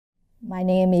My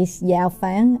name is Giao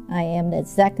Phan. I am the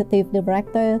Executive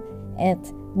Director at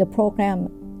the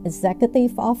Program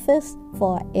Executive Office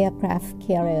for Aircraft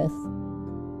Carriers.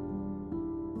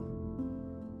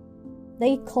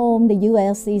 They call the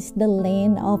U.S. is the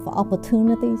land of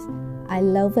opportunities. I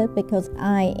love it because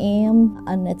I am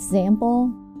an example.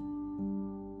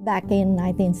 Back in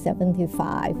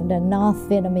 1975, the North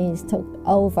Vietnamese took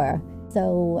over,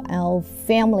 so our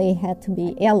family had to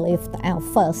be airlifted out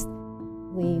first.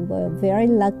 We were very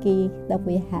lucky that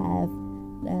we have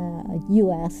the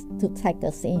U.S. to take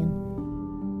us in.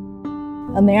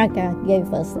 America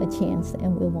gave us a chance,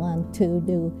 and we want to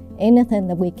do anything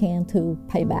that we can to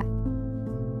pay back.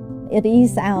 It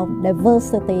is our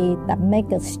diversity that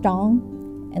makes us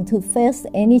strong and to face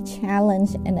any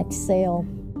challenge and excel.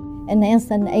 And as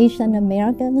an Asian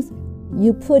American,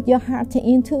 you put your heart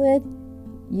into it,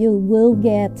 you will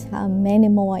get many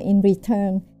more in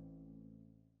return.